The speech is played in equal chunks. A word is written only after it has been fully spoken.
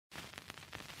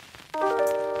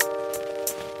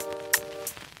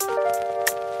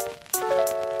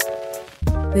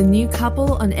The new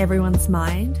couple on everyone's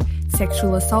mind,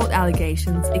 sexual assault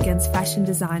allegations against fashion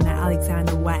designer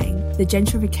Alexander Wang, the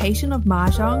gentrification of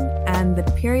Mahjong, and the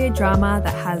period drama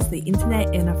that has the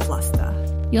internet in a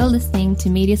fluster. You're listening to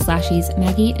Media Slashies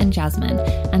Maggie and Jasmine,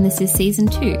 and this is season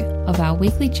 2 of our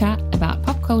weekly chat about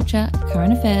pop culture,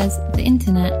 current affairs, the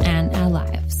internet, and our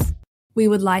lives. We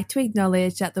would like to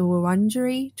acknowledge that the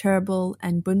Wurundjeri, Turrbal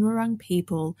and Bunurong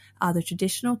people are the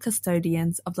traditional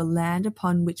custodians of the land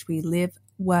upon which we live,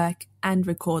 work and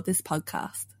record this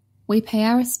podcast. We pay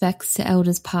our respects to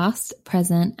elders past,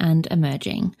 present and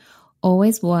emerging.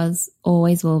 Always was,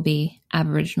 always will be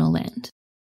Aboriginal land.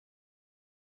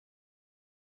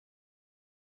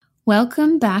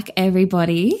 Welcome back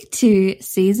everybody to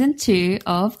season 2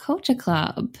 of Culture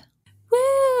Club.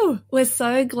 Woo! We're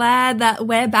so glad that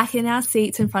we're back in our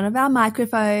seats in front of our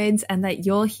microphones and that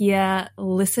you're here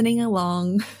listening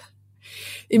along.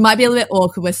 It might be a little bit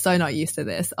awkward. We're so not used to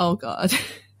this. Oh God.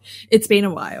 It's been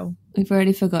a while. We've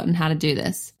already forgotten how to do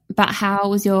this. But how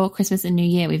was your Christmas and New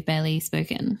Year? We've barely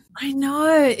spoken. I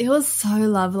know. It was so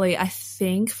lovely. I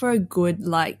think for a good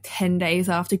 10 days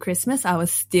after Christmas, I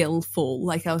was still full.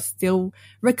 I was still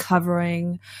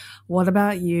recovering. What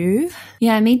about you?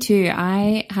 Yeah, me too.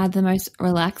 I had the most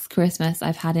relaxed Christmas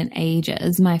I've had in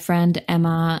ages. My friend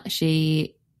Emma,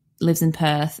 she lives in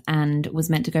Perth and was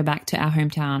meant to go back to our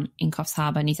hometown in Coffs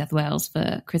Harbour, New South Wales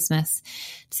for Christmas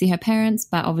to see her parents.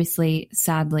 But obviously,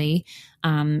 sadly,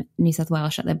 New South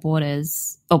Wales shut their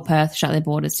borders, or Perth shut their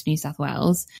borders to New South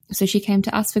Wales. So she came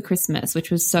to us for Christmas, which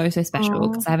was so special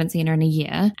because I haven't seen her in a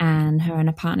year. And her and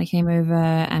her partner came over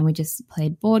and we just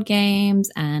played board games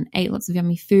and ate lots of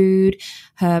yummy food.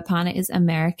 Her partner is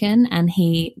American and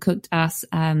he cooked us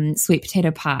sweet potato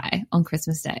pie on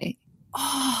Christmas Day.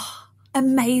 Oh,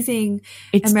 amazing.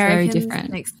 It's Americans very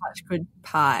different. Make such good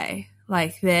pie.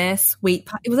 Their sweet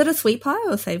pie. Was it a sweet pie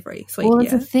or savoury? Sweet, well,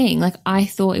 it's a thing. I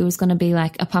thought it was going to be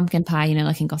a pumpkin pie,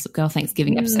 in Gossip Girl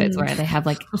Thanksgiving episodes where they have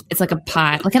it's like a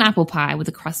pie, like an apple pie with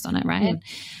a crust on it, right?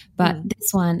 But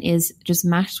this one is just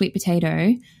mashed sweet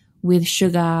potato with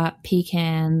sugar,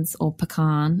 pecans or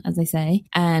pecan, as they say,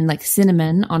 and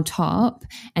cinnamon on top,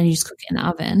 and you just cook it in the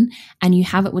oven and you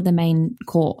have it with the main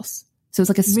course. So it's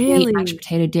a sweet mashed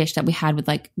potato dish that we had with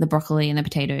the broccoli and the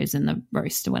potatoes and the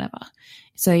roast or whatever.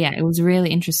 So yeah, it was really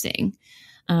interesting.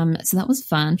 So that was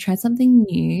fun. Tried something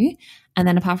new. And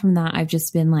then apart from that, I've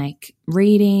just been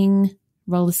reading,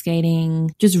 roller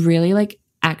skating, just really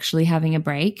actually having a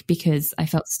break because I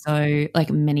felt so,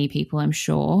 many people I'm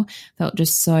sure, felt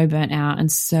just so burnt out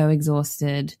and so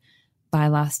exhausted by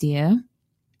last year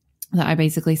that I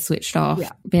basically switched off,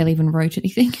 barely even wrote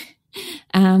anything.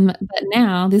 But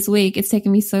now this week it's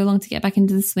taken me so long to get back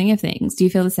into the swing of things. Do you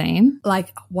feel the same?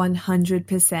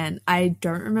 100%. I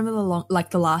don't remember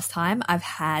the last time I've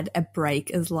had a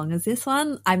break as long as this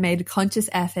one. I made a conscious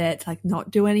effort to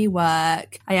not do any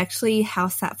work. I actually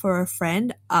house sat for a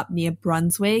friend up near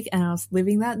Brunswick and I was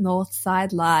living that north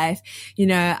side life.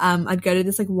 I'd go to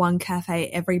this one cafe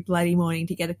every bloody morning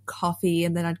to get a coffee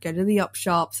and then I'd go to the op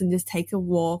shops and just take a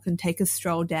walk and take a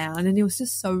stroll down, and it was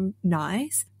just so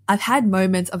nice. I've had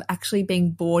moments of actually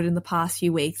being bored in the past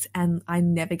few weeks and I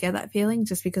never get that feeling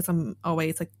just because I'm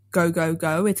always go, go,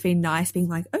 go. It's been nice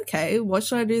being okay, what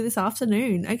should I do this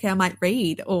afternoon? Okay, I might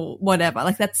read or whatever.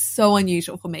 That's so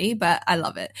unusual for me, but I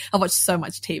love it. I watch so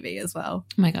much TV as well.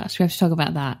 Oh my gosh, we have to talk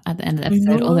about that at the end of the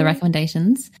episode, all the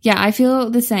recommendations. Yeah, I feel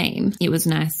the same. It was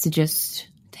nice to just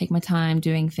take my time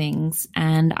doing things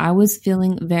and I was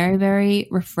feeling very, very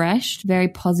refreshed, very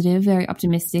positive, very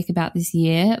optimistic about this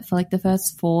year. For the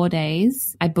first 4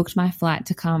 days, I booked my flight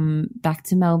to come back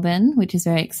to Melbourne, which is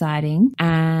very exciting.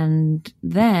 And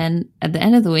then at the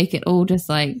end of the week, it all just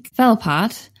fell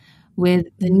apart with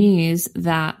the news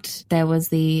that there was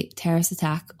the terrorist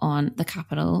attack on the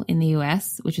Capitol in the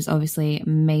US, which is obviously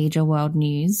major world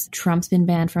news. Trump's been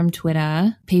banned from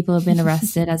Twitter. People have been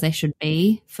arrested, as they should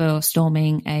be, for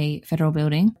storming a federal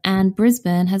building. And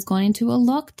Brisbane has gone into a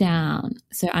lockdown.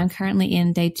 So I'm currently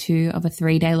in day 2 of a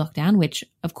 3-day lockdown, which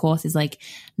of course is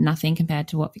nothing compared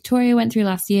to what Victoria went through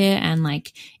last year. And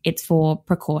it's for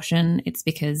precaution. It's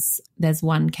because there's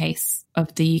one case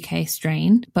of the UK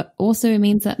strain, but also it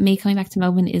means that me coming back to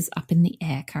Melbourne is up in the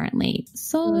air currently.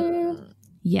 So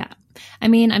yeah,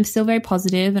 I'm still very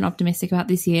positive and optimistic about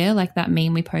this year. That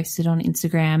meme we posted on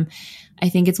Instagram, I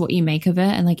think it's what you make of it.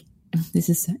 And this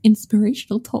is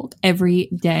inspirational talk. Every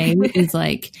day is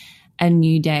a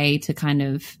new day to kind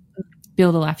of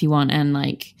build the life you want and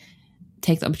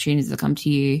take the opportunities that come to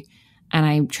you. And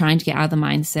I'm trying to get out of the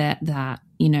mindset that,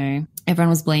 everyone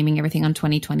was blaming everything on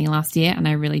 2020 last year. And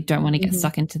I really don't want to get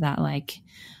stuck into that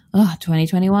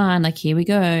 2021, here we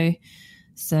go.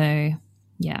 So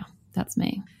Yeah, that's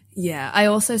me. Yeah, I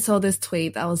also saw this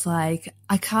tweet that was like,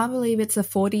 I can't believe it's the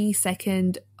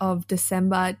 42nd of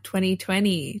December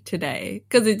 2020 today,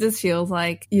 because it just feels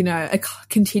like, you know, a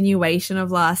continuation of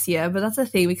last year. But that's the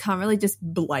thing, we can't really just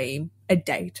blame a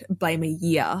date, blame a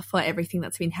year for everything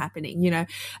that's been happening, you know.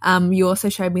 You also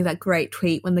showed me that great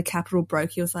tweet when the Capitol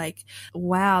broke. He was like,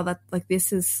 wow, that like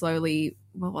this is slowly,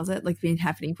 what was it, like been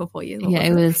happening for 4 years? Yeah,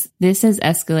 it was, this has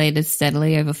escalated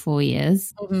steadily over 4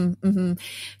 years.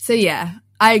 So yeah,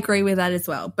 I agree with that as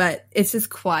well, but it's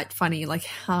just quite funny, like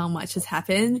how much has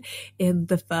happened in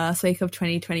the first week of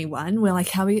 2021. We're like,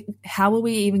 how are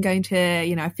we even going to,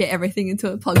 you know, fit everything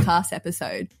into a podcast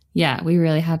episode? Yeah, we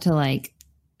really had to like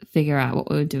figure out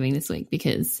what we were doing this week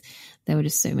because there were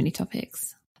just so many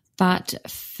topics. But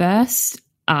first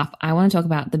up, I want to talk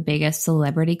about the biggest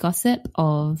celebrity gossip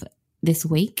of this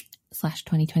week /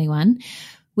 2021,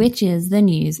 which is the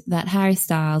news that Harry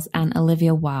Styles and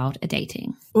Olivia Wilde are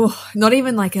dating. Oh, not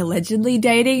even like allegedly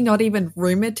dating, not even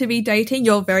rumored to be dating.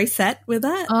 You're very set with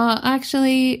that?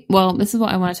 Actually, well, this is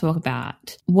what I want to talk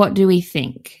about. What do we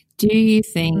think? Do you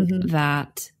think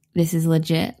that this is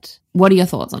legit? What are your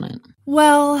thoughts on it?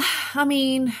 Well, I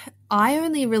mean, I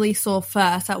only really saw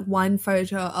first that one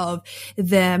photo of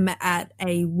them at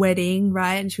a wedding,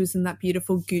 right? And she was in that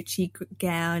beautiful Gucci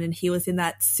gown and he was in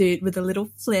that suit with the little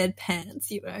flared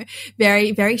pants, you know,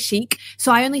 very, very chic.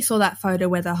 So I only saw that photo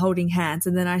where they're holding hands,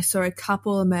 and then I saw a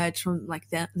couple emerge from like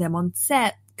them on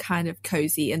set, kind of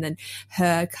cozy, and then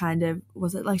her kind of,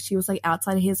 was it like she was like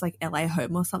outside of his like LA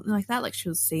home or something like that, like she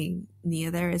was sitting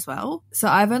near there as well. So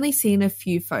I've only seen a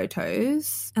few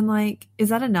photos, and like, is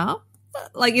that enough?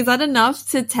 Like, is that enough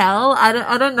to tell? I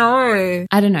don't know.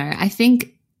 I don't know. I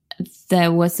think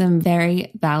there were some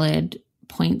very valid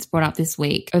points brought up this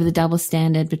week over the double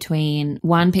standard between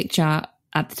one picture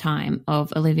at the time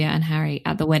of Olivia and Harry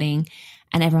at the wedding,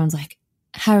 and everyone's like,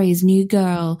 Harry's new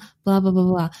girl, blah, blah, blah,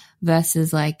 blah,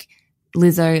 versus like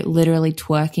Lizzo literally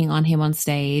twerking on him on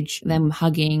stage, them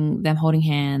hugging, them holding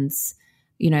hands,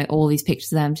 you know, all these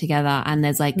pictures of them together. And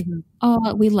there's like,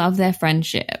 oh, we love their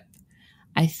friendship.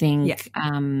 I think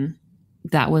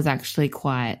that was actually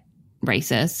quite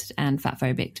racist and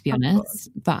fatphobic, to be honest.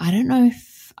 But I don't know if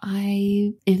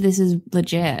this is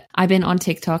legit. I've been on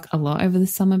TikTok a lot over the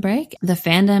summer break. The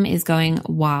fandom is going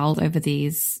wild over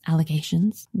these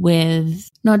allegations, with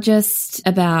not just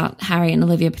about Harry and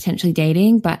Olivia potentially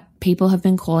dating, but people have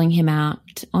been calling him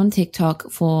out on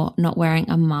TikTok for not wearing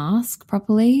a mask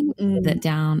properly, with it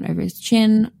down over his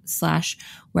chin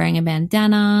 / wearing a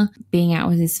bandana, being out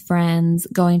with his friends,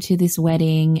 going to this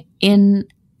wedding in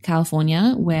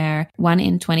California where 1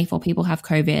 in 24 people have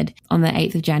COVID. On the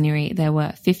 8th of January, there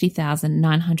were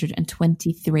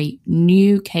 50,923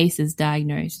 new cases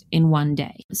diagnosed in one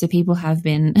day. So people have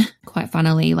been quite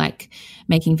funnily like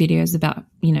making videos about,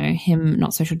 you know, him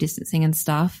not social distancing and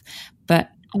stuff.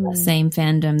 But on the same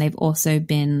fandom, they've also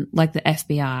been like the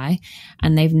FBI,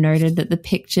 and they've noted that the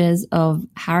pictures of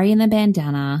Harry in the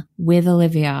bandana with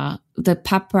Olivia, the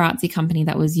paparazzi company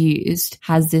that was used,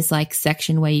 has this like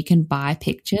section where you can buy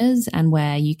pictures and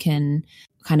where you can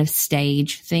kind of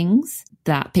stage things.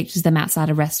 That pictures them outside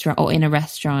a restaurant or in a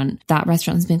restaurant. That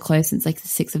restaurant has been closed since like the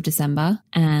 6th of December.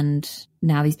 And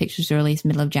now these pictures are released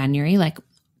middle of January. Like,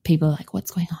 people are like,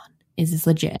 what's going on? Is this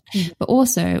legit? But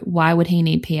also, why would he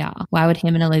need PR? Why would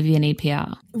him and Olivia need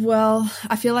PR? Well,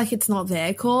 I feel like it's not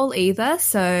their call either.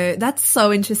 So that's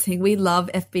so interesting. We love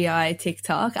FBI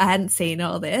TikTok. I hadn't seen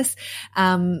all this.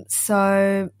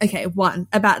 Okay, one,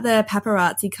 about the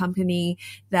paparazzi company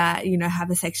that, you know, have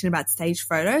a section about stage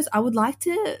photos.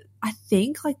 I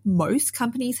think like most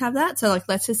companies have that. So like,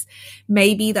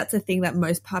 maybe that's a thing that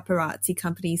most paparazzi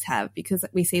companies have, because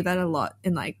we see that a lot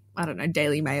in like, I don't know,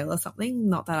 Daily Mail or something.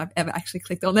 Not that I've ever actually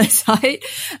clicked on their site.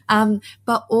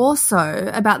 But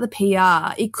also about the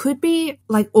PR, it could be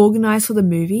like organized for the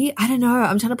movie. I don't know.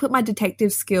 I'm trying to put my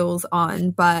detective skills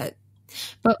on, but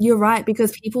you're right,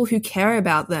 because people who care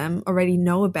about them already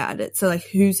know about it. So like,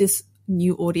 who's this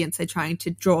new audience they're trying to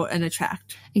draw and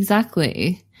attract?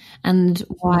 Exactly. And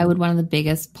why would one of the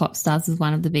biggest pop stars with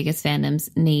one of the biggest fandoms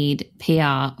need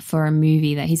PR for a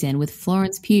movie that he's in with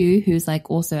Florence Pugh, who's like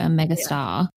also a mega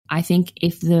star? I think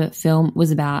if the film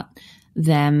was about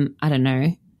them, I don't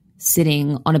know,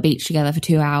 sitting on a beach together for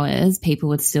 2 hours, people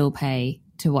would still pay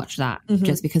to watch that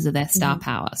just because of their star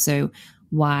power. So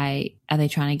why are they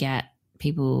trying to get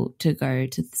people to go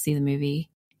to see the movie?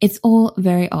 It's all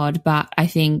very odd, but I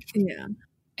think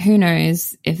who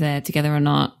knows if they're together or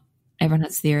not. Everyone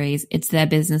has theories. It's their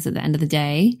business at the end of the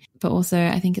day. But also,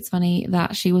 I think it's funny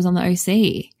that she was on the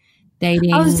OC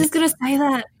dating. I was just going to say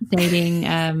that.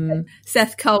 Dating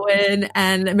Seth Cohen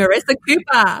and Marissa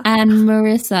Cooper. And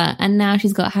Marissa. And now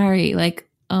she's got Harry. Like,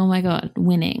 oh my God,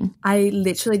 winning. I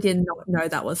literally did not know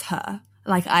that was her.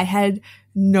 Like, I had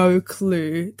no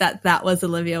clue that that was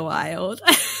Olivia Wilde.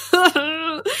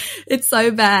 It's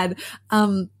so bad.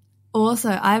 Also,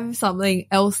 I have something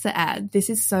else to add. This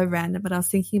is so random, but I was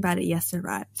thinking about it yesterday,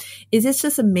 right? Is this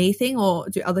just a me thing, or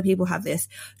do other people have this?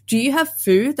 Do you have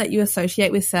food that you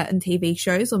associate with certain TV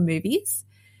shows or movies?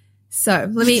 So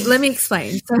let me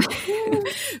explain. So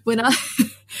when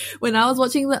I was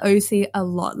watching The OC a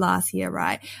lot last year,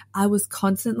 right, I was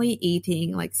constantly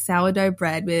eating like sourdough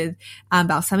bread with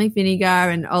balsamic vinegar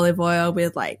and olive oil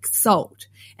with like salt.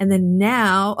 And then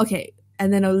now,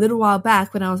 and then a little while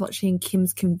back when I was watching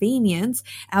Kim's Convenience,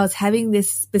 I was having this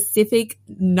specific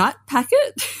nut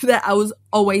packet that I was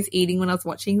always eating when I was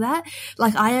watching that.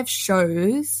 Like, I have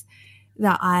shows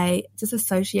that I just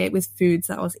associate with foods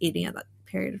that I was eating at that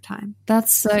period of time.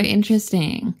 That's so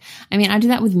interesting. I mean, I do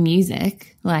that with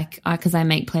music, like, because I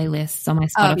make playlists on my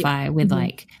Spotify with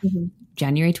like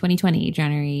January 2020,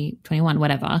 January 21,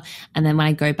 whatever. And then when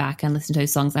I go back and listen to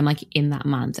those songs, I'm like in that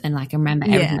month and like I remember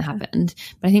everything that happened.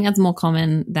 But I think that's more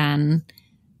common than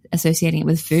associating it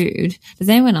with food. Does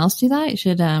anyone else do that? You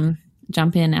should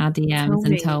jump in our DMs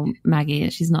and tell Maggie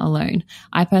that she's not alone.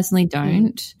 I personally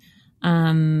don't.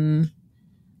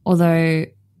 Although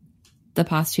the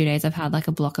past 2 days I've had like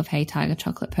a block of Hey Tiger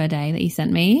chocolate per day that you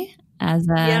sent me as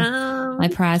my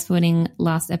prize for winning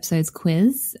last episode's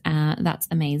quiz. That's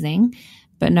amazing.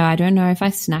 But no, I don't know if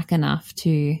I snack enough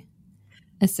to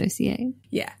associate.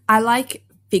 Yeah, I like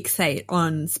fixate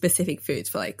on specific foods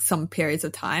for like some periods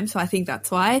of time. So I think that's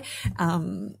why.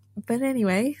 But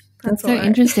anyway, that's so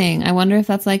interesting. I wonder if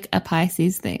that's like a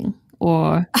Pisces thing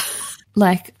or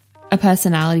like a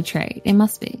personality trait. It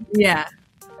must be. Yeah.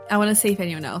 I want to see if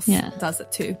anyone else does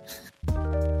it too.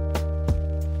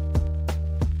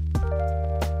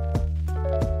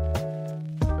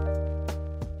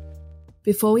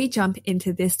 Before we jump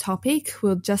into this topic,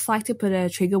 we'll just like to put a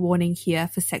trigger warning here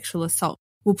for sexual assault.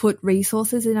 We'll put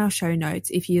resources in our show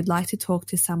notes if you'd like to talk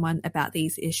to someone about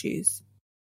these issues.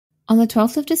 On the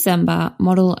 12th of December,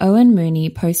 model Owen Mooney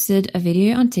posted a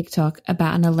video on TikTok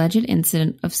about an alleged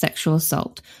incident of sexual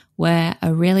assault where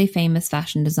a really famous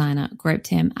fashion designer groped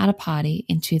him at a party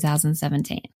in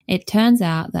 2017. It turns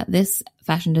out that this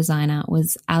fashion designer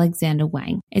was Alexander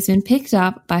Wang. It's been picked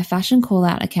up by fashion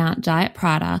call-out account Diet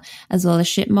Prada as well as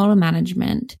Ship Model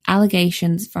Management.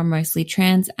 Allegations from mostly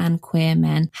trans and queer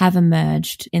men have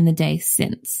emerged in the days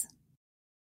since.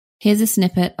 Here's a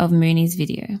snippet of Mooney's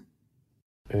video.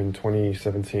 In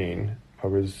 2017, I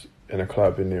was in a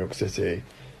club in New York City,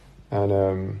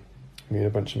 and me and a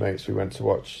bunch of mates, we went to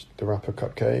watch the rapper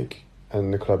Cupcake,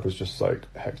 and the club was just like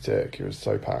hectic. It was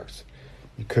so packed,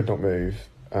 you could not move,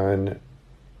 and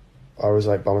I was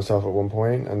like by myself at one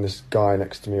point, and this guy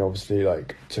next to me obviously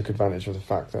like took advantage of the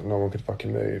fact that no one could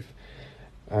fucking move,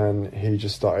 and he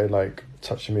just started like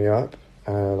touching me up,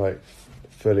 like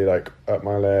fully like up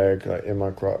my leg, like in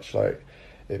my crotch, like.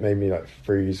 It made me like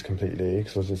freeze completely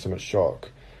because I was in so much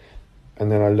shock. And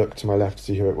then I looked to my left to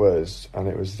see who it was, and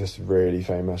it was this really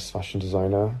famous fashion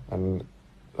designer, and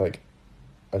like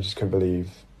I just couldn't believe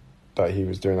that he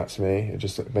was doing that to me. It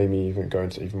just made me even go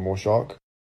into even more shock.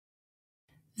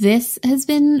 This has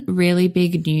been really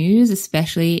big news,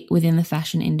 especially within the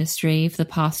fashion industry for the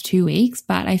past 2 weeks,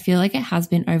 but I feel like it has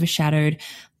been overshadowed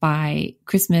by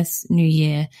Christmas, New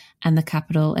Year, and the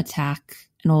Capitol attack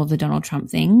and all of the Donald Trump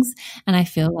things. And I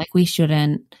feel like we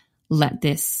shouldn't let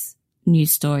this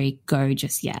news story go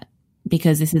just yet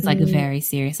because this is like very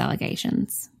serious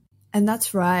allegations. And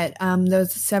that's right. There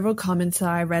was several comments that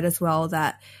I read as well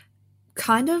that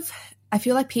kind of, I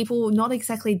feel like people not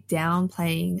exactly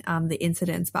downplaying the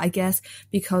incidents, but I guess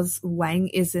because Wang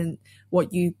isn't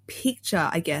what you picture,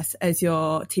 I guess, as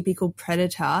your typical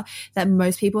predator, that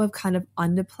most people have kind of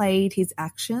underplayed his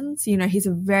actions. You know, he's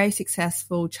a very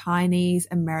successful Chinese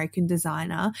American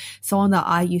designer, someone that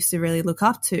I used to really look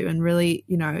up to and really,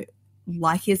 you know,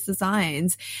 like his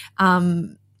designs.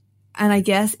 And I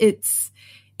guess it's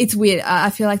weird. I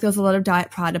feel like there's a lot of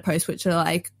Diet Prada posts which are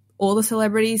like, all the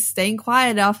celebrities staying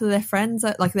quiet after their friends,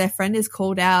 like their friend is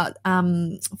called out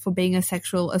for being a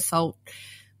sexual assault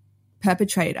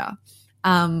perpetrator,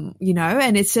 you know,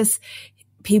 and it's just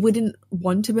people didn't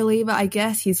want to believe it, I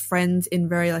guess. He's friends in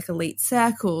very like elite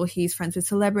circle. He's friends with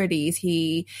celebrities.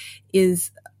 He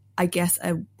is, I guess,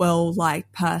 a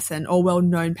well-liked person or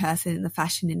well-known person in the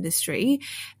fashion industry.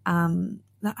 And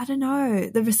I don't know,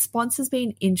 the response has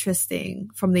been interesting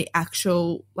from the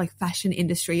actual like fashion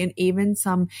industry, and even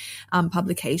some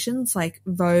publications like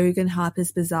Vogue and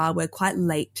Harper's Bazaar were quite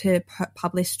late to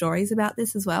publish stories about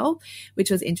this as well, which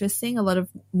was interesting. A lot of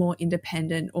more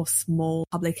independent or small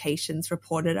publications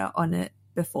reported on it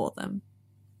before them.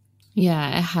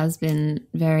 Yeah, it has been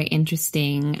very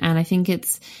interesting. And I think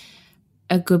it's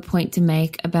a good point to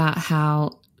make about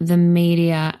how the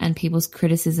media and people's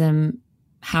criticism,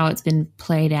 how it's been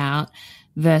played out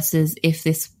versus if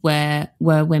this were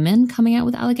women coming out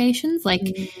with allegations. Like,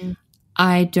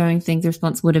 I don't think the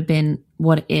response would have been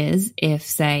what it is if,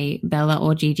 say, Bella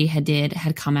or Gigi Hadid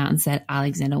had come out and said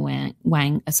Alexander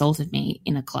Wang assaulted me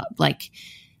in a club. Like,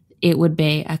 it would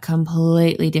be a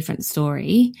completely different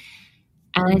story.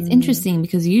 And it's interesting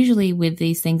because usually with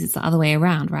these things, it's the other way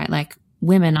around, right? Like,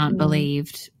 women aren't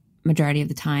believed majority of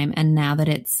the time. And now that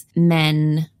it's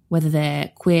men, whether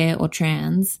they're queer or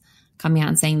trans, coming out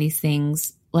and saying these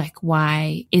things, like,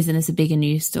 why isn't this a bigger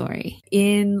news story?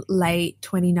 In late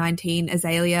 2019,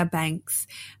 Azealia Banks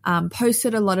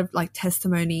posted a lot of like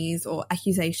testimonies or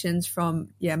accusations from,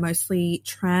 mostly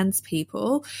trans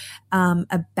people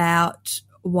about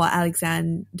what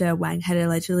Alexander Wang had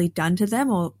allegedly done to them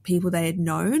or people they had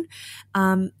known.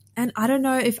 And I don't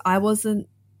know if I wasn't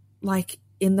like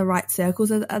in the right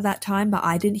circles at that time, but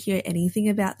I didn't hear anything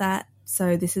about that.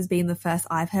 So this has been the first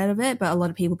I've heard of it, but a lot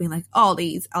of people being like, oh,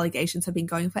 these allegations have been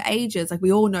going for ages. Like,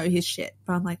 we all know his shit.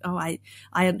 But I'm like, oh, I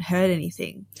hadn't heard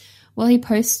anything. Well, he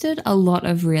posted a lot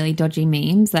of really dodgy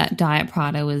memes that Diet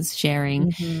Prada was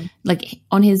sharing, like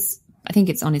on his, I think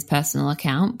it's on his personal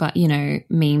account, but, you know,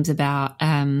 memes about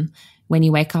when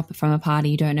you wake up from a party,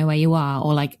 you don't know where you are,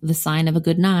 or like the sign of a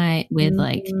good night with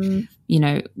like, you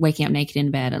know, waking up naked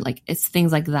in bed, and like it's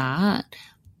things like that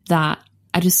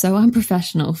are just so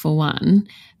unprofessional for one,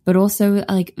 but also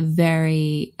like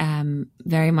very,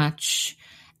 very much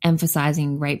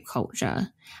emphasizing rape culture.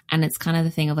 And it's kind of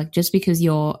the thing of like, just because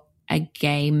you're a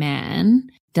gay man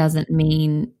doesn't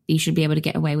mean you should be able to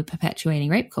get away with perpetuating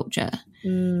rape culture.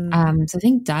 So I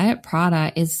think Diet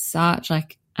Prada is such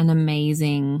like an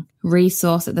amazing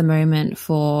resource at the moment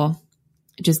for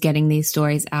just getting these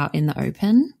stories out in the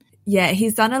open. Yeah,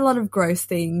 he's done a lot of gross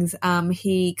things.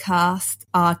 He cast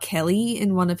R. Kelly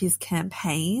in one of his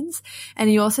campaigns, and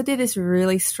he also did this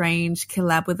really strange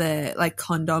collab with a like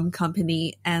condom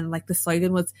company, and like the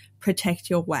slogan was "Protect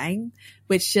Your Wang,"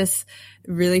 which just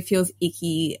really feels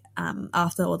icky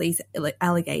after all these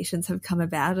allegations have come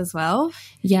about as well.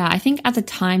 Yeah, I think at the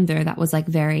time though, that was like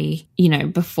very, you know,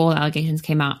 before the allegations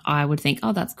came out, I would think,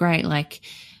 oh, that's great, like.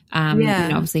 You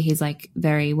know, obviously he's like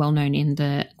very well known in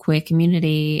the queer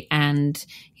community, and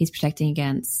he's protecting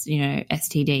against, you know,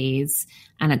 STDs,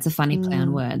 and it's a funny play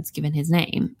on words given his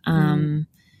name.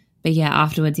 But yeah,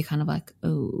 afterwards you're kind of like,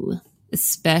 oh,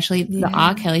 especially the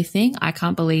R. Kelly thing. I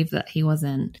can't believe that he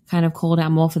wasn't kind of called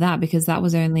out more for that, because that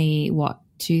was only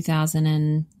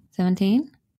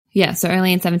 2017? Yeah, so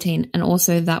only in 17. And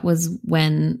also that was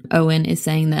when Owen is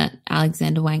saying that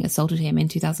Alexander Wang assaulted him in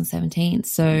 2017.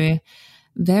 So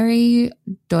very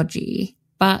dodgy.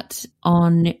 But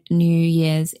on New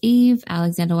Year's Eve,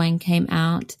 Alexander Wang came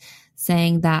out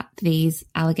saying that these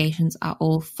allegations are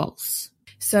all false.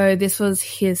 So this was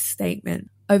his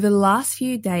statement. Over the last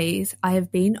few days, I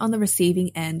have been on the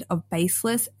receiving end of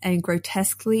baseless and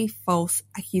grotesquely false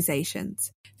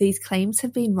accusations. These claims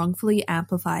have been wrongfully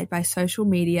amplified by social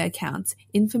media accounts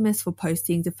infamous for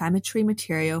posting defamatory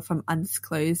material from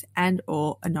undisclosed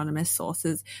and/or anonymous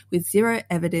sources with zero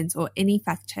evidence or any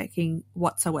fact-checking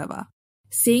whatsoever.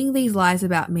 Seeing these lies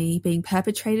about me being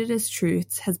perpetrated as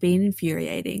truths has been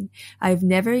infuriating. I have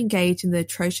never engaged in the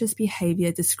atrocious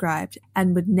behavior described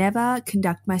and would never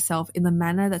conduct myself in the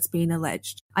manner that's been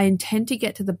alleged. I intend to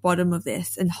get to the bottom of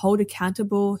this and hold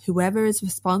accountable whoever is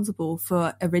responsible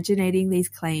for originating these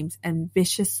claims and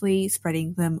viciously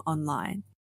spreading them online.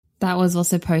 That was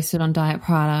also posted on Diet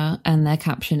Prada, and their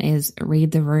caption is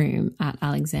 "Read the room" at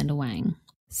Alexander Wang.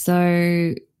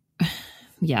 So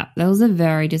yeah, that was a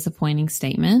very disappointing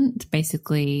statement,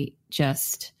 basically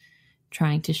just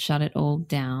trying to shut it all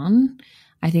down.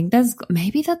 I think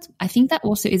that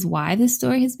also is why this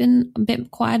story has been a bit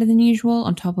quieter than usual,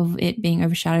 on top of it being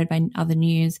overshadowed by other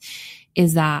news,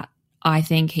 is that I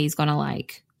think he's going to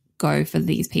like go for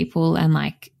these people, and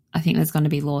like I think there's going to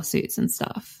be lawsuits and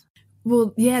stuff.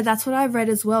 Well, yeah, that's what I've read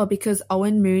as well, because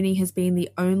Owen Mooney has been the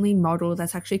only model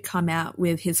that's actually come out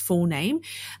with his full name.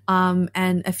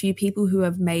 And a few people who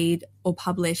have made or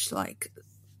published like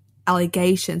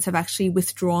allegations have actually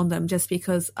withdrawn them just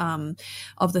because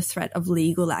of the threat of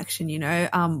legal action, you know.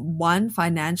 One,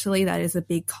 financially, that is a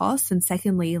big cost, and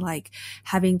secondly, like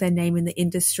having their name in the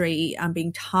industry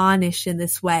being tarnished in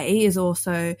this way is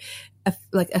also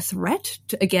a threat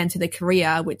to their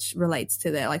career, which relates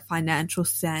to their like financial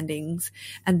standings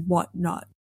and whatnot.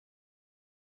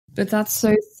 But that's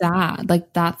so sad.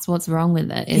 Like, that's what's wrong with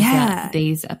it, is that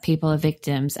these people are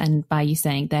victims, and by you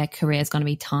saying their career is going to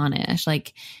be tarnished,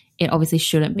 like, it obviously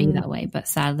shouldn't be that way, but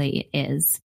sadly it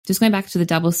is. Just going back to the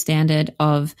double standard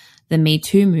of the Me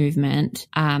Too movement,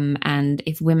 and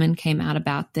if women came out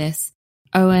about this,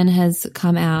 Owen has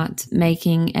come out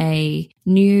making a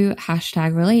new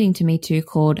hashtag relating to Me Too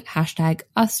called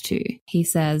 #US2. He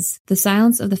says, the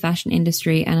silence of the fashion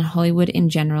industry and Hollywood in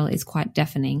general is quite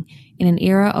deafening. In an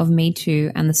era of Me Too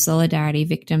and the solidarity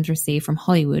victims receive from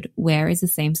Hollywood, where is the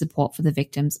same support for the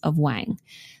victims of Wang?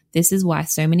 This is why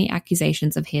so many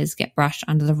accusations of his get brushed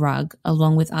under the rug,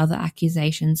 along with other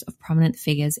accusations of prominent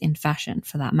figures in fashion,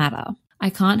 for that matter. I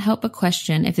can't help but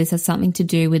question if this has something to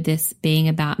do with this being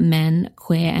about men,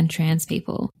 queer and trans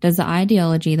people. Does the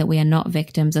ideology that we are not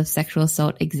victims of sexual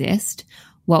assault exist?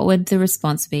 What would the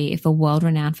response be if a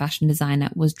world-renowned fashion designer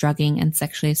was drugging and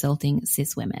sexually assaulting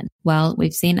cis women? Well,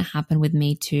 we've seen it happen with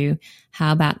Me Too.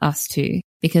 How about us too?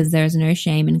 Because there is no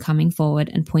shame in coming forward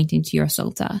and pointing to your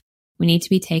assaulter. We need to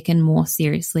be taken more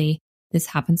seriously. This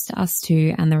happens to us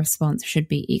too, and the response should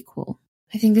be equal.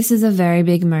 I think this is a very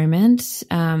big moment,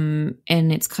 and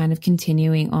it's kind of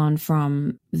continuing on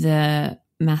from the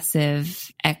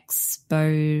massive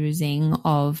exposing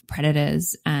of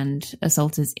predators and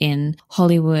assaulters in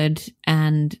Hollywood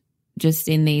and just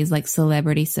in these like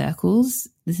celebrity circles.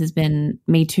 This has been,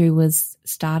 Me Too was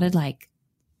started like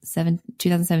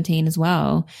 2017 as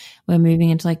well. We're moving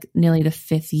into like nearly the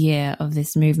 5th year of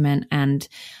this movement, and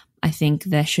I think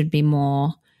there should be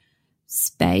more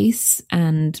space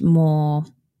and more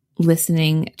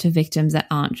listening to victims that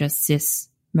aren't just cis,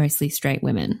 mostly straight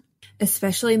women.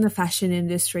 Especially in the fashion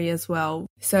industry as well.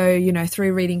 So, you know,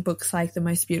 through reading books like The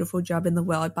Most Beautiful Job in the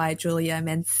World by Julia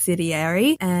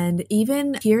Mencidieri, and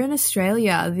even here in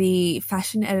Australia, the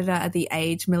fashion editor at The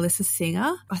Age, Melissa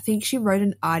Singer, I think she wrote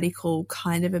an article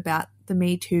kind of about the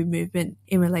Me Too movement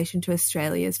in relation to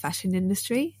Australia's fashion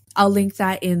industry. I'll link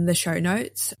that in the show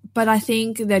notes. But I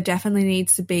think there definitely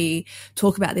needs to be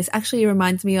talk about this. Actually, it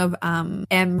reminds me of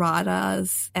M.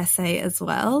 Rada's essay as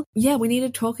well. Yeah, we need to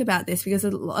talk about this because a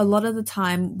lot of the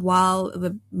time, while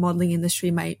the modeling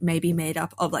industry may be made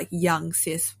up of like young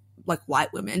cis like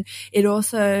white women, it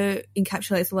also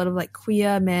encapsulates a lot of like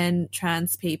queer men,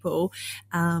 trans people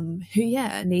who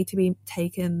need to be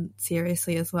taken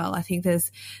seriously as well. I think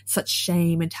there's such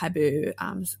shame and taboo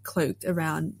cloaked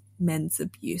around men's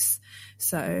abuse.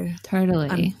 So totally,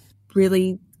 I'm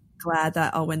really glad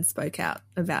that Owen spoke out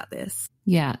about this.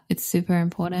 Yeah, it's super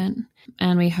important.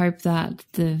 And we hope that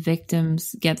the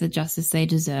victims get the justice they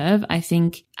deserve. I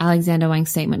think Alexander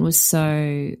Wang's statement was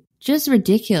so just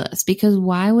ridiculous, because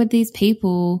why would these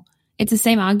people, it's the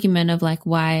same argument of like,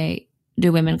 why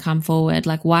do women come forward?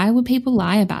 Like, why would people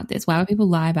lie about this? Why would people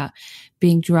lie about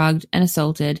being drugged and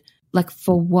assaulted? Like,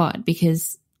 for what?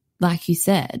 Because like you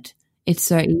said, it's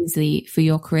so easy for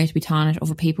your career to be tarnished or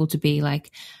for people to be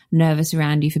like nervous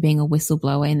around you for being a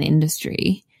whistleblower in the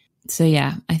industry. So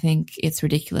yeah, I think it's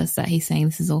ridiculous that he's saying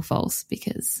this is all false,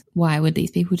 because why would these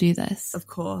people do this? Of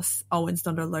course, Owen's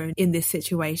not alone in this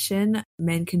situation.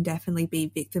 Men can definitely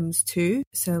be victims too.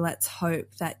 So let's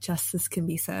hope that justice can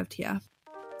be served here.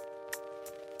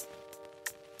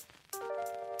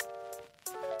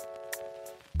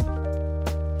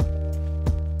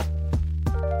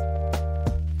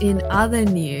 In other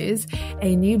news,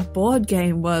 a new board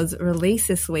game was released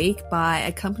this week by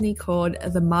a company called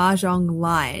the Mahjong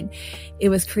Line. It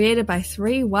was created by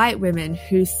 3 white women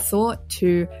who sought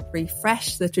to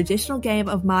refresh the traditional game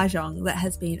of Mahjong that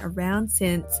has been around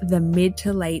since the mid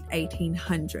to late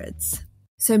 1800s.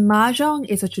 So Mahjong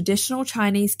is a traditional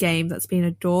Chinese game that's been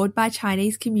adored by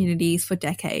Chinese communities for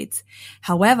decades.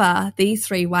 However, these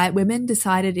 3 white women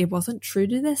decided it wasn't true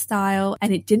to their style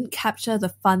and it didn't capture the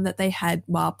fun that they had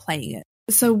while playing it.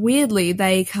 So weirdly,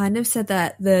 they kind of said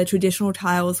that the traditional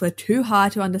tiles were too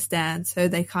hard to understand, so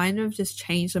they kind of just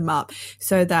changed them up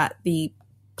so that the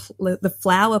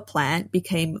flower plant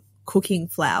became cooking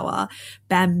flour,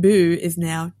 bamboo is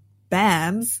now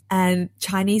BAMs, and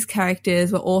Chinese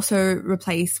characters were also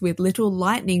replaced with little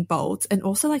lightning bolts and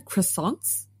also like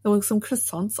croissants. There were some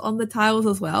croissants on the tiles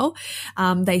as well.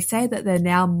 They say that they're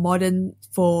now modern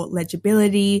for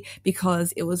legibility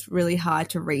because it was really hard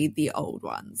to read the old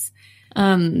ones.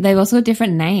 They've also got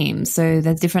different names. So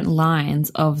there's different lines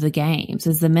of the games.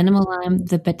 There's the minimal line,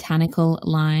 the botanical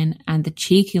line, and the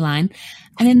cheeky line.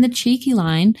 And in the cheeky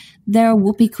line, there are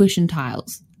whoopee cushion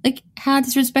tiles. Like, how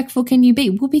disrespectful can you be?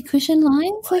 Whoopee cushion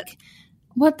lines? Like,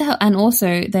 what the hell? And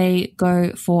also, they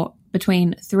go for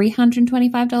between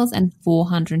 $325 and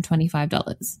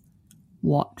 $425.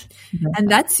 What? And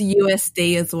that's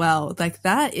USD as well. Like,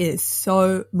 that is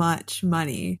so much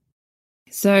money.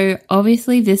 So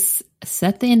obviously this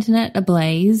set the internet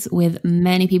ablaze with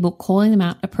many people calling them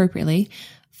out appropriately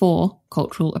for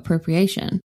cultural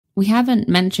appropriation. We haven't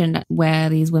mentioned where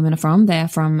these women are from. They're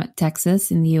from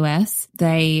Texas in the US.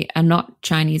 They are not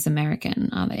Chinese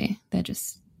American, are they? They're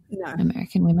just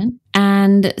American women.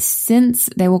 And since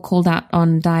they were called out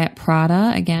on Diet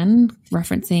Prada, again,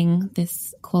 referencing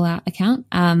this call out account,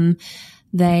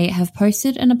 they have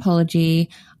posted an apology,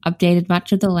 updated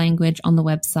much of the language on the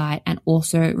website, and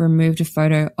also removed a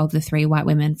photo of the 3 white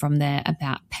women from their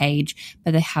About page,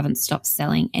 but they haven't stopped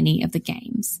selling any of the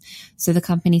games. So the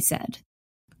company said,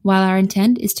 while our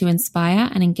intent is to inspire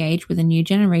and engage with a new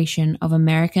generation of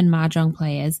American mahjong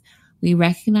players, we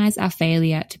recognize our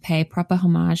failure to pay proper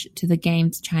homage to the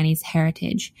game's Chinese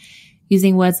heritage.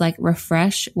 Using words like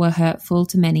refresh were hurtful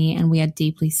to many, and we are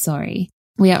deeply sorry.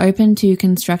 We are open to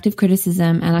constructive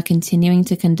criticism and are continuing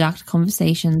to conduct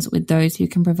conversations with those who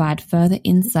can provide further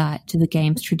insight to the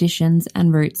game's traditions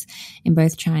and roots in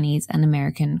both Chinese and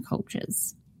American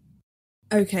cultures.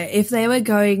 Okay, if they were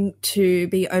going to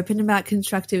be open about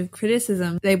constructive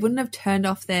criticism, they wouldn't have turned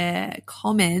off their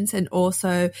comments. And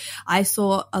also, I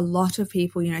saw a lot of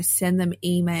people, send them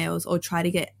emails or try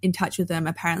to get in touch with them.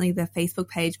 Apparently, their Facebook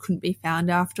page couldn't be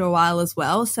found after a while as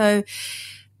well. So,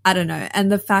 I don't know.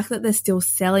 And the fact that they're still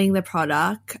selling the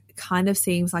product kind of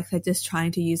seems like they're just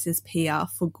trying to use this PR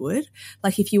for good.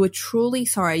 Like, if you were truly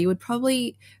sorry, you would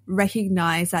probably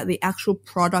recognize that the actual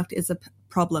product is a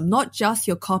problem, not just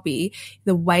your copy.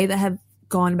 The way they have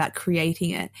gone about creating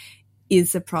it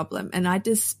is the problem. And I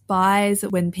despise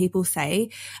when people say,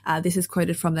 this is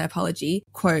quoted from their apology,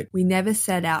 quote, "We never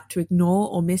set out to ignore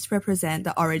or misrepresent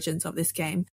the origins of this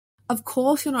game." Of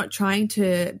course, you're not trying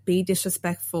to be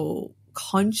disrespectful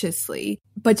consciously,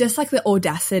 but just like the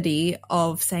audacity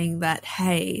of saying that,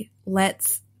 hey,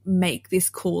 let's make this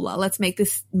cooler, let's make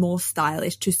this more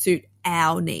stylish to suit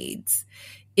our needs,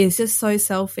 is just so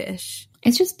selfish.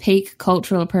 It's just peak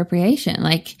cultural appropriation.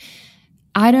 Like,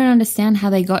 I don't understand how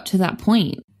they got to that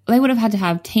point. They would have had to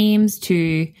have teams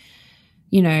to,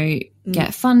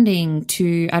 get funding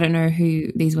to, I don't know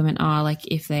who these women are, like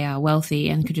if they are wealthy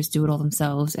and could just do it all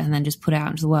themselves and then just put it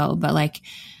out into the world. But like,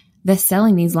 they're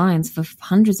selling these lines for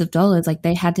hundreds of dollars. Like,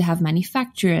 they had to have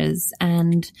manufacturers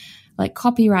and like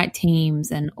copyright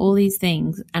teams and all these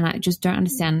things. And I just don't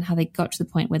understand how they got to the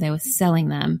point where they were selling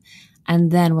them.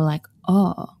 And then we're like,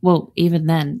 oh, well, even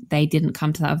then they didn't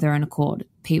come to that of their own accord.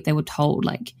 They were told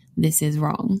like, this is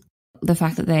wrong. The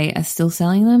fact that they are still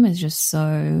selling them is just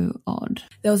so odd.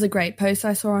 There was a great post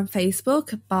I saw on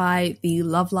Facebook by the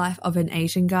Love Life of an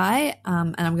Asian Guy,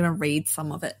 and I'm going to read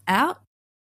some of it out.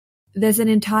 There's an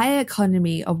entire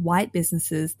economy of white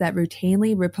businesses that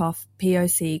routinely rip off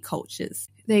POC cultures.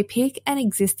 They pick an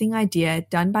existing idea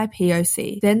done by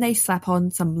POC, then they slap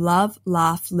on some love,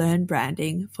 laugh, learn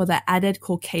branding for the added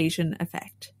Caucasian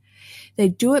effect. They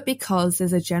do it because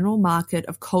there's a general market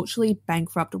of culturally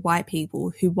bankrupt white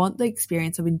people who want the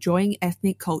experience of enjoying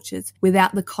ethnic cultures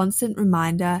without the constant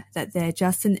reminder that they're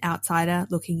just an outsider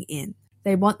looking in.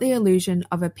 They want the illusion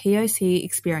of a POC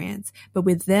experience, but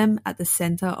with them at the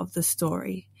center of the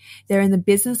story. They're in the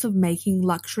business of making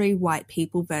luxury white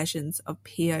people versions of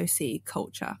POC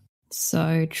culture.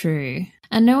 So true.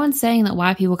 And no one's saying that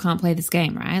white people can't play this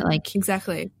game, right? Like,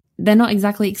 exactly. They're not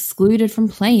exactly excluded from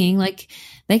playing. Like,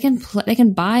 they can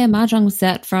buy a mahjong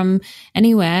set from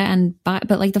anywhere and buy,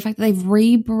 but like the fact that they've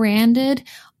rebranded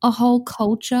a whole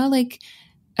culture, like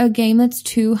a game that's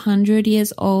 200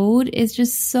 years old, is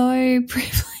just so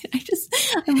privileged.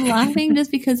 I'm laughing just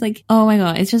because, like, oh my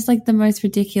God, it's just like the most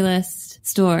ridiculous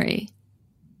story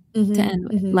to end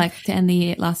with, to end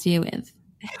the last year with.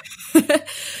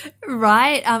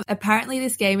 Right. Apparently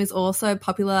this game is also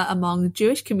popular among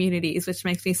Jewish communities, which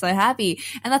makes me so happy.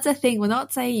 And that's the thing. We're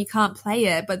not saying you can't play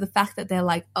it, but the fact that they're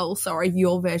like, oh, sorry,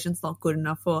 your version's not good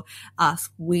enough for us.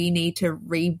 We need to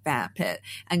revamp it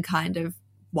and kind of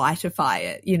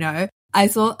whiteify it, I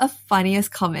saw a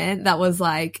funniest comment that was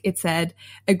like, it said,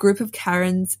 a group of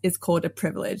Karens is called a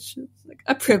privilege. Like,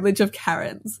 a privilege of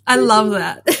Karens. I love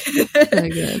that. So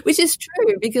good. Which is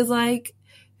true because, like,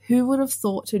 who would have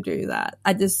thought to do that?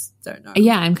 I just don't know.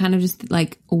 Yeah, I'm kind of just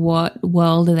like, what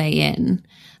world are they in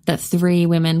that 3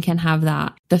 women can have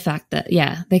that? The fact that,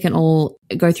 yeah, they can all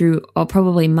go through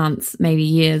probably months, maybe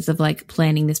years of like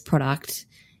planning this product,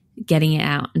 getting it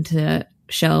out into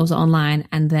shelves online,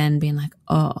 and then being like,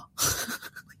 oh.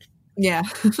 Yeah.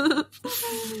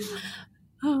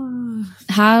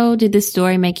 How did this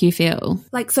story make you feel?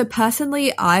 Like, so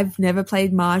personally, I've never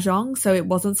played Mahjong, so it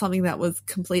wasn't something that was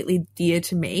completely dear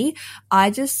to me.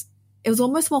 It was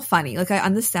almost more funny. Like, I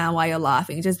understand why you're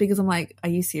laughing, just because I'm like, are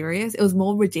you serious? It was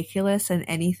more ridiculous than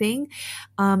anything.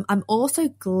 I'm also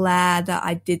glad that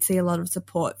I did see a lot of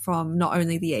support from not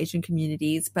only the Asian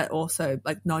communities, but also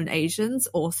like non-Asians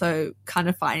also kind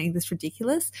of finding this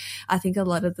ridiculous. I think a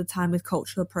lot of the time with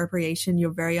cultural appropriation,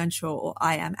 you're very unsure, or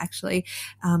I am actually,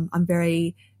 I'm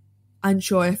very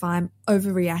unsure if I'm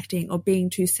overreacting or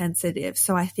being too sensitive.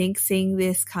 So I think seeing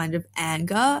this kind of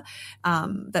anger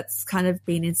that's kind of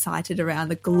been incited around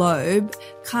the globe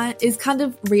is kind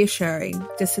of reassuring,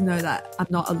 just to know that I'm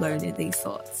not alone in these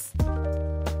thoughts.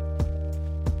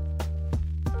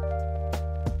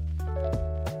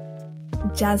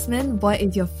 Jasmine, what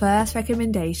is your first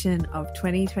recommendation of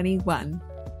 2021?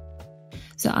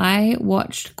 So I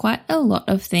watched quite a lot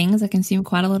of things. I consumed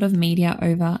quite a lot of media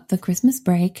over the Christmas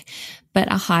break,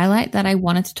 but a highlight that I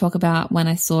wanted to talk about when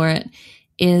I saw it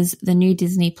is the new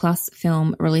Disney Plus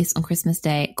film released on Christmas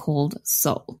Day called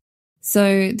Soul.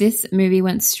 So this movie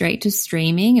went straight to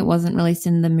streaming. It wasn't released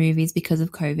in the movies because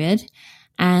of COVID.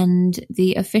 And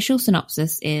the official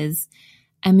synopsis is: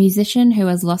 a musician who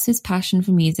has lost his passion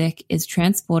for music is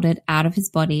transported out of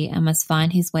his body and must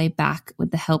find his way back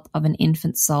with the help of an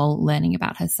infant soul learning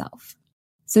about herself.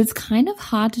 So it's kind of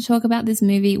hard to talk about this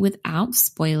movie without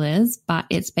spoilers, but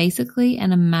it's basically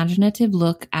an imaginative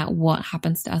look at what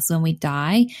happens to us when we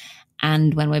die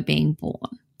and when we're being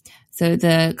born. So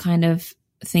the kind of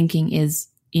thinking is,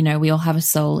 you know, we all have a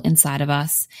soul inside of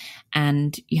us,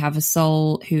 and you have a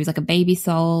soul who's like a baby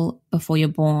soul before you're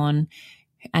born,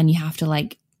 and you have to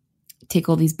like tick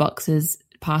all these boxes,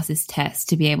 pass this test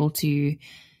to be able to, you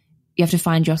have to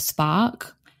find your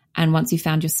spark. And once you've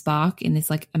found your spark in this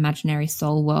like imaginary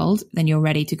soul world, then you're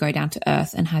ready to go down to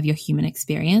earth and have your human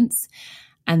experience.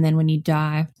 And then when you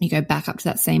die, you go back up to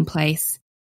that same place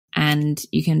and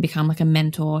you can become like a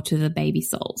mentor to the baby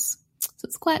souls. So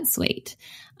it's quite sweet.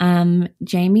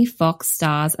 Jamie Foxx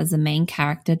stars as the main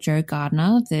character, Joe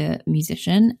Gardner, the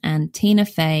musician, and Tina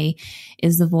Fey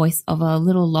is the voice of a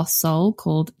little lost soul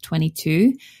called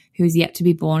 22, who's yet to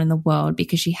be born in the world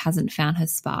because she hasn't found her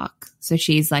spark. So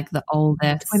she's like the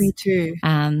oldest. 22.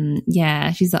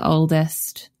 Yeah, she's the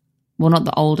oldest. Well, not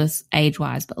the oldest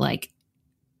age-wise, but like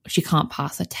she can't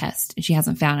pass a test and she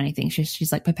hasn't found anything.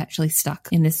 She's like perpetually stuck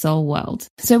in this soul world.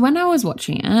 So when I was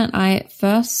watching it, I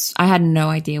had no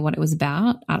idea what it was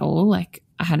about at all. Like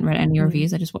I hadn't read any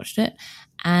reviews. I just watched it.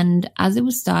 And as it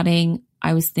was starting,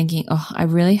 I was thinking, oh, I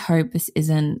really hope this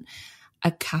isn't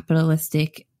a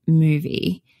capitalistic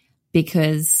movie,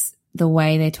 because the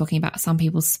way they're talking about some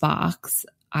people's sparks,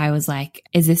 I was like,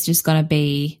 is this just going to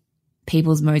be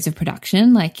people's modes of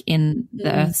production, like in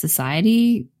the Earth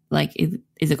society? Like,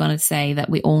 is it going to say that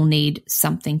we all need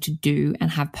something to do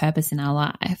and have purpose in our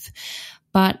life?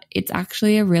 But it's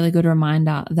actually a really good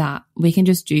reminder that we can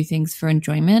just do things for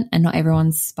enjoyment, and not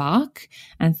everyone's spark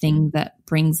and thing that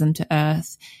brings them to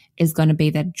earth is going to be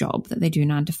their job that they do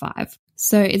 9 to 5.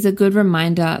 So it's a good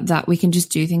reminder that we can just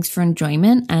do things for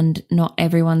enjoyment, and not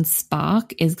everyone's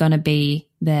spark is going to be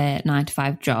their 9 to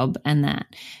 5 job, and that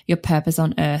your purpose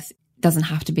on earth doesn't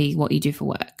have to be what you do for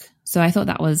work. So I thought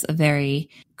that was a very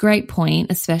great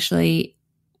point, especially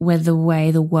with the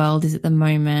way the world is at the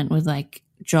moment, with like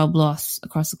job loss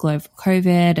across the globe for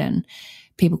COVID and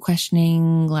people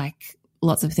questioning like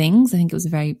lots of things. I think it was a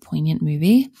very poignant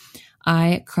movie.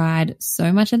 I cried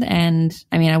so much at the end.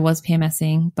 I mean, I was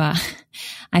PMSing, but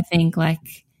I think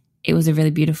like it was a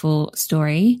really beautiful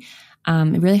story,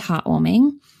 really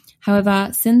heartwarming. However,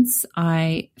 since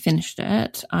I finished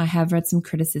it, I have read some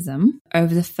criticism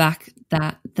over the fact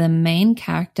that the main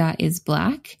character is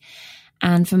Black,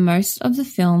 and for most of the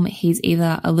film, he's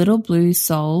either a little blue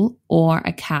soul or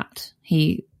a cat.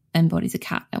 He embodies a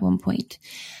cat at one point.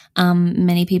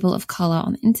 Many people of color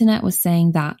on the internet were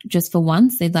saying that just for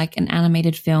once, they'd like an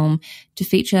animated film to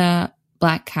feature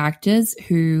Black characters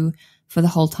who for the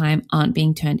whole time aren't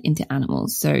being turned into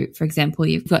animals. So, for example,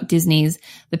 you've got Disney's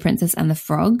The Princess and the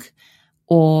Frog,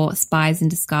 or Spies in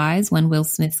Disguise, when Will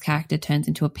Smith's character turns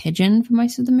into a pigeon for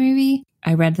most of the movie.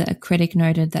 I read that a critic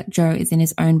noted that Joe is in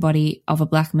his own body of a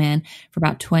Black man for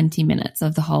about 20 minutes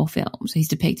of the whole film. So he's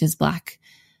depicted as Black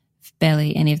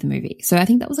barely any of the movie. So I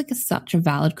think that was like such a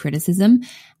valid criticism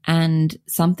and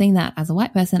something that as a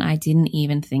white person I didn't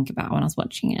even think about when I was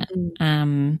watching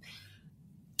it.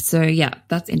 So yeah,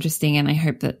 that's interesting, and I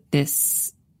hope that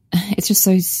this it's just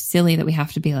so silly that we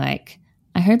have to be like,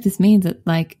 I hope this means that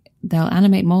like they'll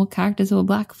animate more characters who are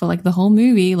black for like the whole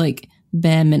movie, like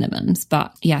bare minimums.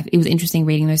 But yeah, it was interesting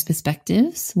reading those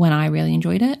perspectives when I really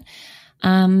enjoyed it.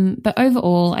 But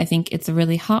overall, I think it's a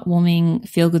really heartwarming,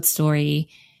 feel-good story,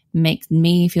 makes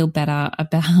me feel better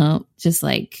about just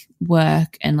like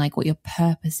work and like what your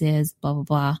purpose is, blah, blah,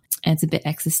 blah. And it's a bit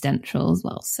existential as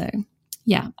well. So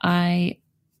yeah, I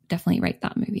definitely rate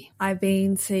that movie. I've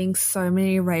been seeing so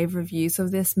many rave reviews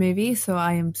of this movie, so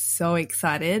I am so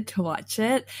excited to watch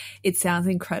it. It sounds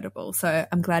incredible. So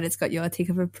I'm glad it's got your tick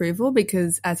of approval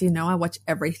because, as you know, I watch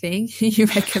everything you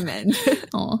recommend.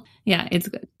 Oh, yeah, it's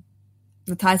good.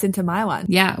 It ties into my one.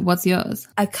 Yeah, what's yours?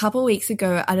 A couple weeks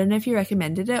ago, I don't know if you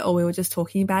recommended it or we were just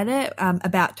talking about it,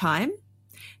 About Time,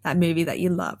 that movie that you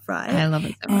love, right? I love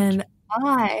it so much. And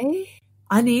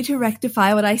I need to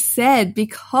rectify what I said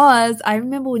because I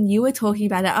remember when you were talking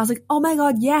about it, I was like, oh my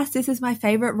God, yes, this is my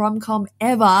favorite rom-com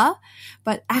ever.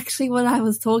 But actually what I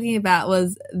was talking about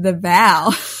was The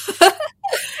Vow,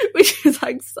 which is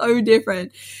like so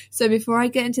different. So before I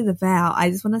get into The Vow,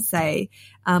 I just want to say,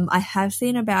 I have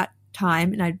seen About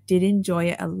Time and I did enjoy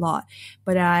it a lot,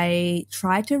 but I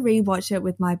tried to rewatch it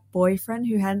with my boyfriend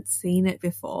who hadn't seen it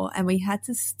before, and we had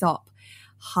to stop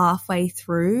halfway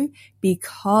through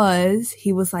because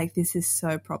he was like, this is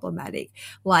so problematic.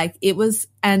 Like it was,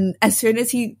 and as soon as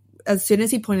he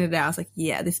pointed it out, I was like,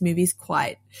 yeah, this movie's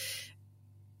quite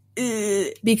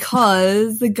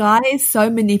because the guy is so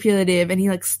manipulative and he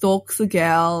like stalks the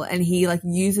girl and he like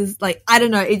uses like, I don't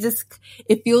know,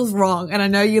 it feels wrong. And I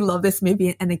know you love this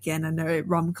movie, and again, I know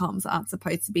rom-coms aren't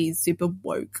supposed to be super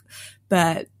woke,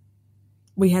 but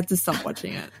we had to stop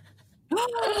watching it.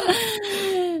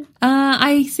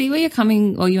 I see where you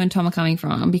and Tom are coming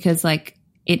from, because like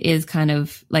it is kind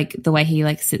of like the way he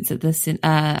like sits at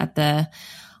the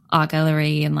art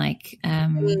gallery and like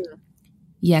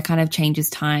kind of changes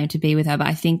time to be with her. But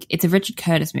I think it's a Richard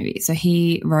Curtis movie, so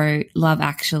he wrote Love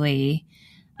Actually,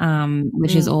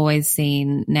 which is always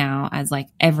seen now as like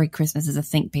every Christmas is a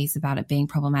think piece about it being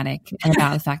problematic and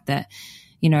about the fact that,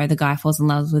 you know, the guy falls in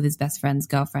love with his best friend's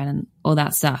girlfriend and all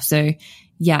that stuff. So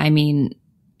yeah, I mean,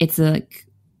 it's like,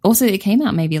 also it came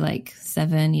out maybe like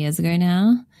 7 years ago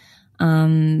now.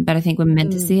 But I think we're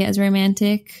meant to see it as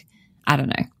romantic. I don't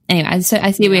know. Anyway, so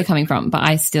I see where you're coming from, but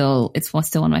it's still one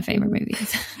of my favorite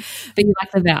movies. But you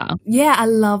like The Vow. Yeah, I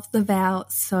love The Vow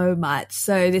so much.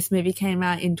 So this movie came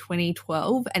out in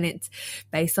 2012 and it's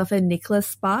based off a Nicholas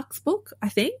Sparks book, I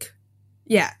think.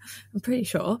 Yeah, I'm pretty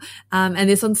sure. And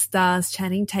this one stars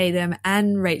Channing Tatum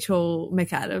and Rachel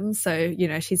McAdams. So, you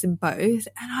know, she's in both.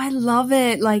 And I love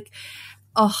it. Like,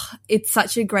 oh, it's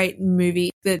such a great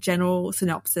movie. The general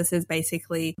synopsis is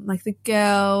basically like the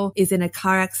girl is in a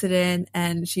car accident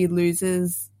and she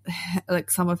loses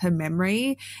like some of her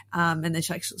memory, and then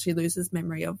she loses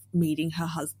memory of meeting her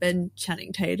husband,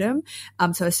 Channing Tatum.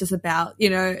 So it's just about, you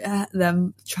know,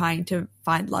 them trying to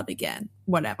find love again,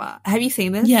 whatever. Have you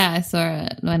seen this? Yeah, I saw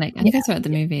it when I think I saw it at the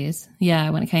movies.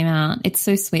 Yeah, when it came out. It's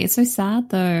so sweet. It's so sad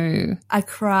though. I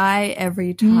cry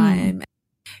every time.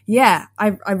 Yeah,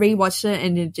 I rewatched it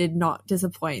and it did not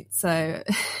disappoint. So I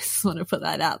just want to put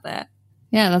that out there.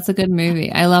 Yeah, that's a good movie.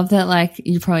 I love that, like,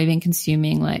 you've probably been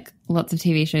consuming, like, lots of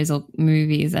TV shows or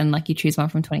movies and, like, you choose one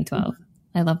from 2012.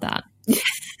 I love that.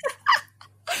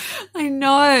 I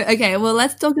know. Okay, well,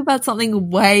 let's talk about something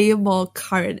way more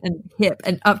current and hip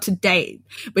and up to date,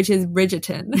 which is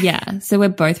Bridgerton. Yeah, so we're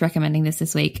both recommending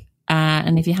this week.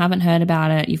 And if you haven't heard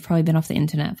about it, you've probably been off the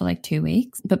internet for, like, 2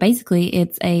 weeks. But basically,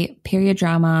 it's a period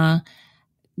drama,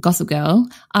 Gossip Girl.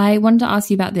 I wanted to ask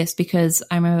you about this because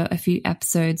I remember a few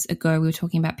episodes ago we were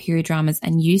talking about period dramas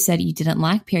and you said you didn't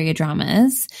like period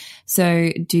dramas.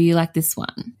 So do you like this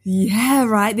one? Yeah,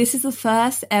 right. This is the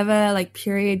first ever like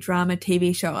period drama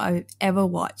TV show I've ever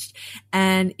watched.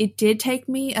 And it did take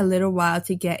me a little while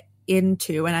to get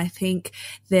into, and I think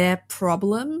their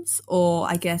problems, or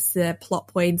I guess the plot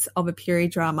points of a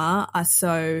period drama, are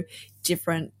so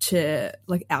different to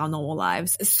like our normal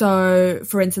lives. So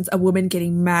for instance, a woman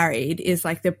getting married is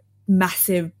like the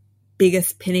massive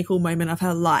biggest pinnacle moment of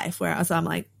her life, whereas I'm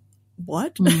like,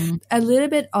 what? A little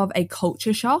bit of a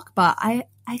culture shock, but I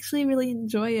actually really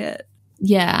enjoy it.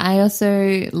 Yeah, I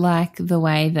also like the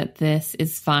way that this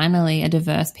is finally a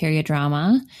diverse period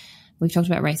drama. We've talked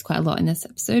about race quite a lot in this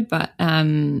episode, but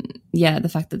yeah, the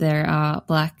fact that there are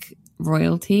Black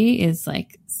royalty is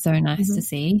like so nice to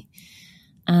see.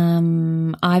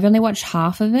 I've only watched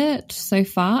half of it so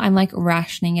far. I'm like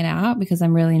rationing it out because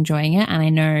I'm really enjoying it. And I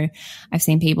know I've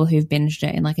seen people who've binged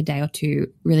it in like a day or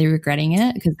two really regretting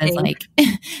it because there's like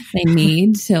they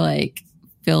need to like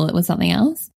fill it with something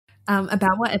else.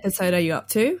 About what episode are you up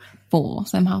to? 4,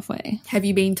 so I'm halfway. Have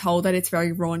you been told that it's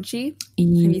very raunchy?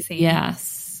 Have you seen?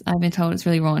 Yes, I've been told it's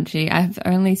really raunchy. I've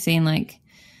only seen like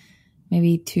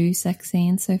maybe 2 sex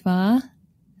scenes so far.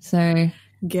 So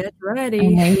get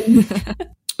ready.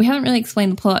 We haven't really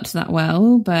explained the plot that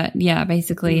well, but yeah,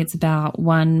 basically it's about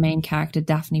one main character,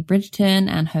 Daphne Bridgerton,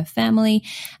 and her family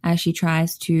as she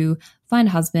tries to find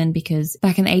a husband because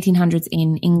back in the 1800s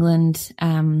in England,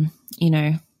 you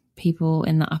know, people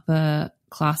in the upper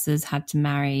classes had to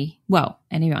marry, well,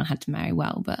 anyone had to marry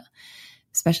well, but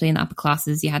especially in the upper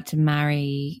classes, you had to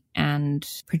marry and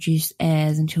produce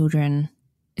heirs and children.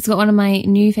 It's got one of my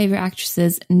new favourite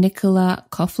actresses, Nicola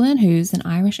Coughlan, who's an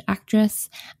Irish actress,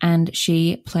 and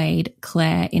she played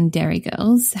Claire in Derry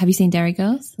Girls. Have you seen Derry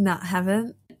Girls? No, I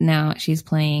haven't. Now she's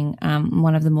playing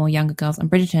one of the more younger girls on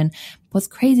Bridgerton. What's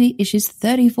crazy is she's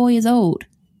 34 years old.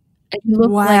 It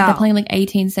looks like they're playing like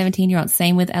 18, 17-year-olds.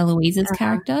 Same with Eloise's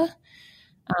character.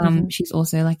 She's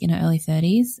also like in her early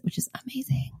 30s, which is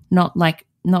amazing. Not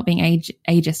being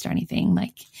ageist or anything,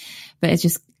 like, but it's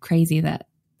just crazy that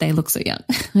they look so young.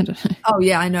 I don't know. Oh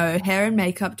yeah, I know. Hair and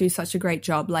makeup do such a great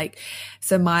job. Like,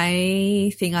 so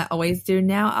my thing I always do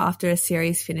now after a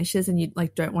series finishes and you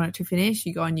like don't want it to finish,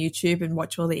 you go on YouTube and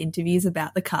watch all the interviews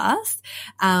about the cast.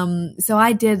 So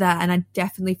I did that and I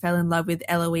definitely fell in love with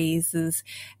Eloise's,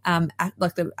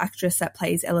 like the actress that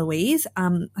plays Eloise.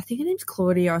 I think her name's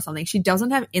Claudia or something. She doesn't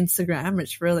have Instagram,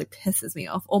 which really pisses me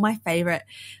off. All my favorite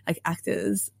like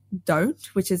actors don't,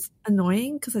 which is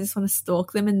annoying because I just want to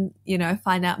stalk them and, you know,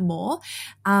 find out more.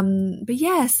 But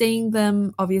yeah, seeing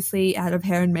them obviously out of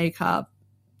hair and makeup,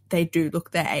 they do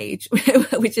look their age,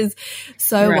 which is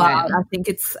so wild. I think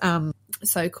it's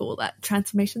so cool that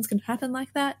transformations can happen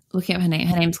like that. Looking up her name,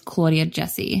 her name's Claudia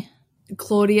Jessie.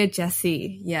 Claudia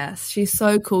Jessie, yes. She's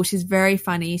so cool. She's very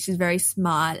funny. She's very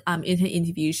smart. In her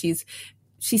interview, she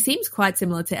seems quite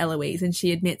similar to Eloise, and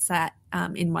she admits that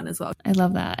in one as well. I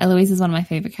love that. Eloise is one of my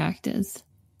favorite characters.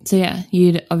 So yeah,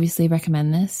 you'd obviously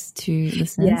recommend this to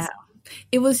listeners. Yeah.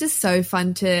 It was just so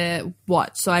fun to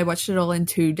watch. So I watched it all in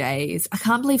 2 days. I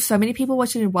can't believe so many people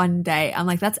watch it in 1 day. I'm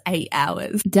like, that's 8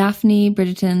 hours. Daphne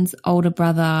Bridgerton's older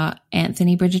brother,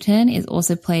 Anthony Bridgerton, is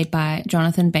also played by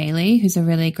Jonathan Bailey, who's a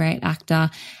really great actor.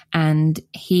 And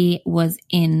he was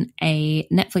in a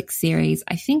Netflix series.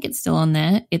 I think it's still on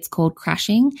there. It's called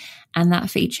Crashing. And that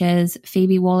features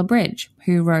Phoebe Waller-Bridge,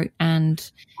 who wrote and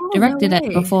directed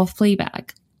it before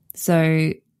Fleabag.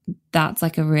 So that's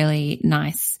like a really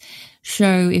nice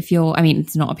show if you're, I mean,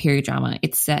 it's not a period drama.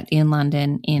 It's set in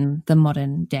London in the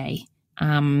modern day.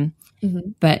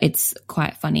 But it's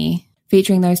quite funny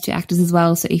featuring those two actors as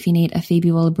well. So if you need a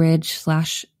Phoebe Waller-Bridge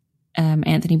 /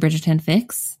 Anthony Bridgerton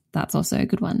fix, that's also a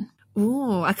good one.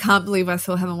 Ooh, I can't believe I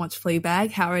still haven't watched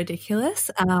Fleabag. How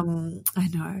ridiculous. I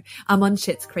know. I'm on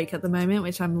Schitt's Creek at the moment,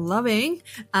 which I'm loving,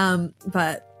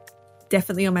 but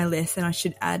definitely on my list, and I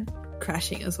should add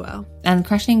Crashing as well. And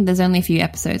Crashing, there's only a few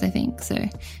episodes, I think, so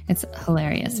it's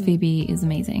hilarious. Phoebe is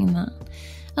amazing in that,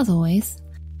 as always.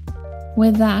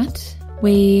 With that,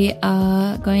 we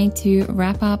are going to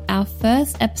wrap up our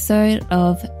first episode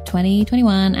of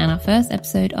 2021 and our first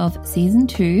episode of season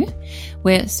 2.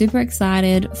 We're super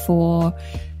excited for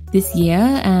this year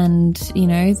and, you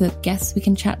know, the guests we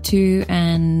can chat to,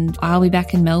 and I'll be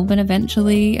back in Melbourne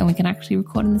eventually and we can actually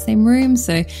record in the same room.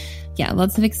 So yeah,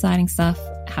 lots of exciting stuff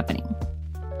happening.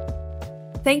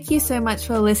 Thank you so much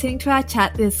for listening to our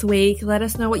chat this week. Let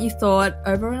us know what you thought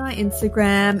over on our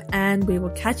Instagram, and we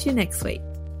will catch you next week.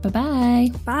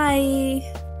 Bye-bye.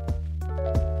 Bye.